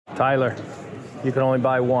Tyler, you can only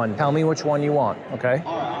buy one. Tell me which one you want, okay?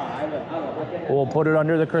 We'll put it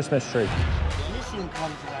under the Christmas tree. This one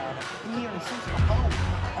comes around. We are such a boat.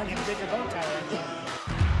 I get a bigger boat, Tyler.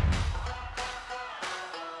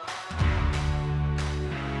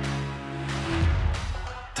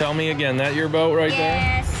 Tell me again, that your boat right there?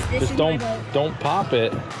 Yes, this Just is don't my boat. don't pop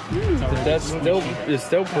it. It's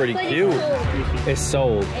still pretty cute. It's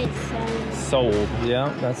sold. It's sold. Sold.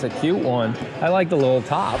 Yeah, that's a cute one. I like the little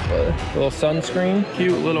top, little sunscreen.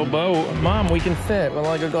 Cute little boat. Mom, we can fit with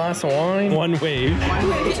like a glass of wine. One wave.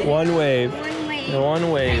 One wave.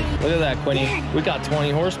 One wave. Look at that, Quinny. We got 20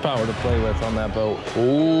 horsepower to play with on that boat.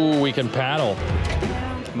 Ooh, we can paddle.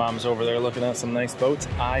 Mom's over there looking at some nice boats.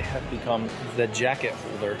 I have become the jacket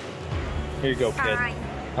holder. Here you go, kid.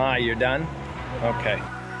 Hi, you're done? Okay.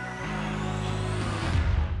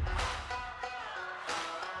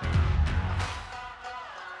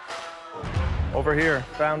 Over here,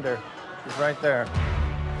 found her. She's right there.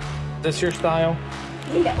 Is this your style?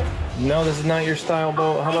 No. No, this is not your style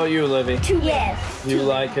boat. How about you, Livy? Yes. You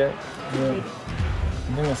like it? Yeah.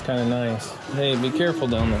 I think that's kind of nice. Hey, be careful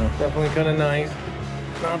down there. Definitely kind of nice.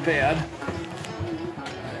 Not bad.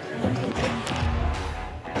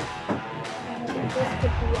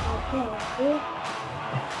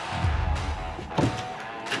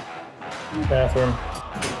 Bathroom.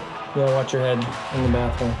 You gotta watch your head in the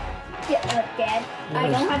bathroom. Yeah, Dad. I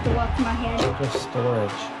don't have to watch my head. Just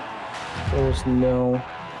storage.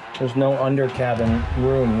 There's no under cabin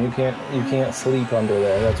room. You can't sleep under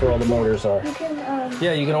there. That's where all the motors are. You can,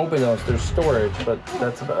 Yeah, you can open those. There's storage, but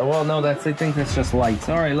that's about, well, no, I think that's just lights.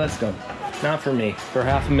 All right, let's go. Not for me. For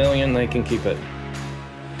 $500,000, they can keep it.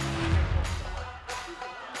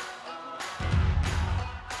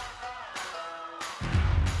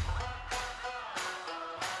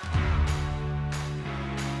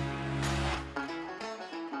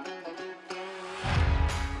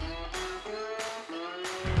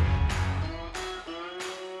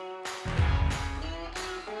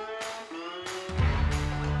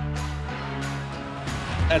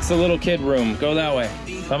 That's the little kid room. Go that way.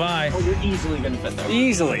 Bye-bye. Oh, you're easily gonna fit there.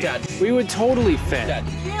 Easily. Dad. We would totally fit. Dad.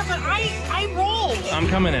 Yeah, but I roll. I'm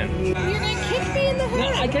coming in. you're gonna kick me in the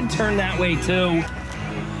head. I could turn that way too.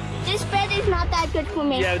 This bed is not that good for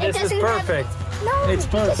me. Yeah, It this is doesn't have- perfect. No, It's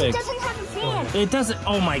perfect. It doesn't have a fan. It doesn't.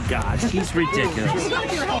 Oh my gosh, he's ridiculous.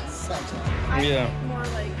 Yeah. More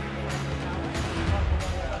like.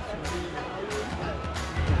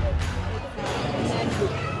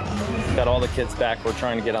 Got all the kids back. We're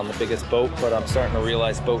trying to get on the biggest boat, but I'm starting to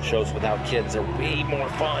realize boat shows without kids are way more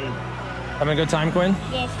fun. Having a good time, Quinn?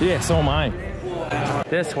 Yes. Yeah, so am I.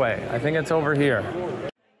 This way. I think it's over here.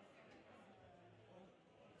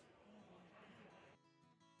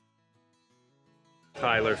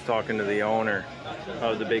 Tyler's talking to the owner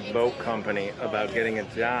of the big boat company about getting a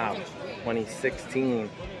job when he's 16,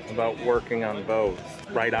 about working on boats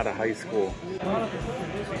right out of high school.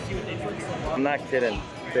 I'm not kidding.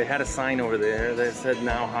 They had a sign over there that said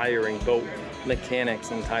now hiring boat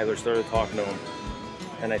mechanics, and Tyler started talking to him.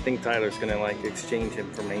 And I think Tyler's gonna like exchange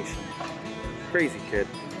information. Crazy kid.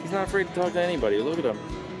 He's not afraid to talk to anybody. Look at him.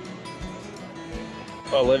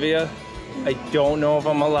 Olivia, I don't know if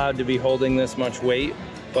I'm allowed to be holding this much weight,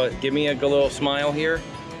 but give me a little smile here.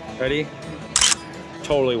 Ready?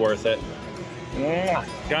 Totally worth it. Mwah.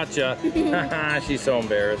 Gotcha. She's so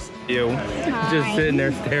embarrassed. You. Just sitting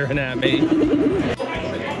there staring at me.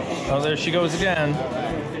 Oh, there she goes again.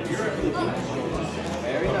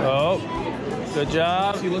 Oh, good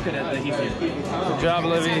job. You looking at that? Good job,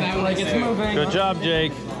 Livy. Like it's moving. Good job,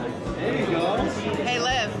 Jake. Hey,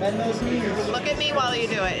 Liv, look at me while you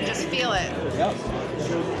do it. Just feel it. Yep.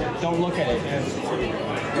 Don't look at it.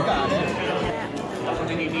 You got it.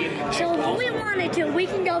 So if we wanted to, we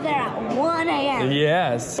can go there at 1 a.m.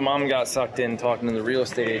 Yes. Mom got sucked in talking to the real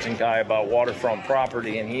estate agent guy about waterfront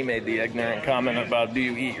property, and he made the ignorant comment about, do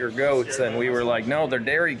you eat your goats? And we were like, no, they're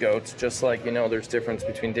dairy goats, just like, you know, there's difference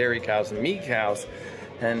between dairy cows and meat cows.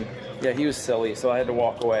 And yeah, he was silly, so I had to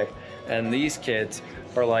walk away. And these kids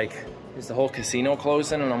are like, is the whole casino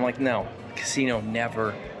closing? And I'm like, no, the casino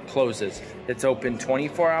never closes. It's open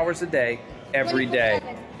 24 hours a day, every day.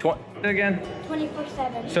 Again?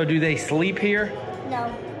 24/7. So do they sleep here?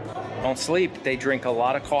 No. Don't sleep. They drink a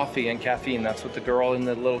lot of coffee and caffeine. That's what the girl and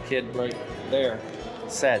the little kid right there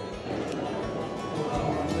said.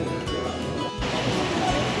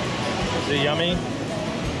 Is it yummy?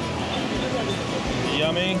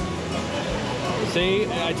 Yummy? See,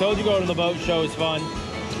 I told you go to the boat show is fun.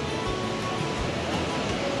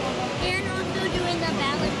 And also doing the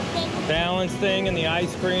balance thing. Balance thing and the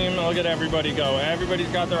ice cream. Look at everybody go. Everybody's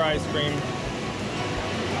got their ice cream.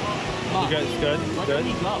 You guys good? Good?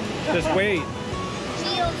 Just wait.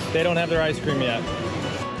 They don't have their ice cream yet.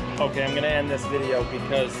 Okay, I'm gonna end this video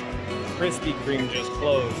because Krispy Kreme just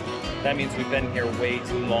closed. That means we've been here way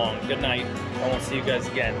too long. Good night. I won't see you guys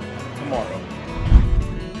again tomorrow.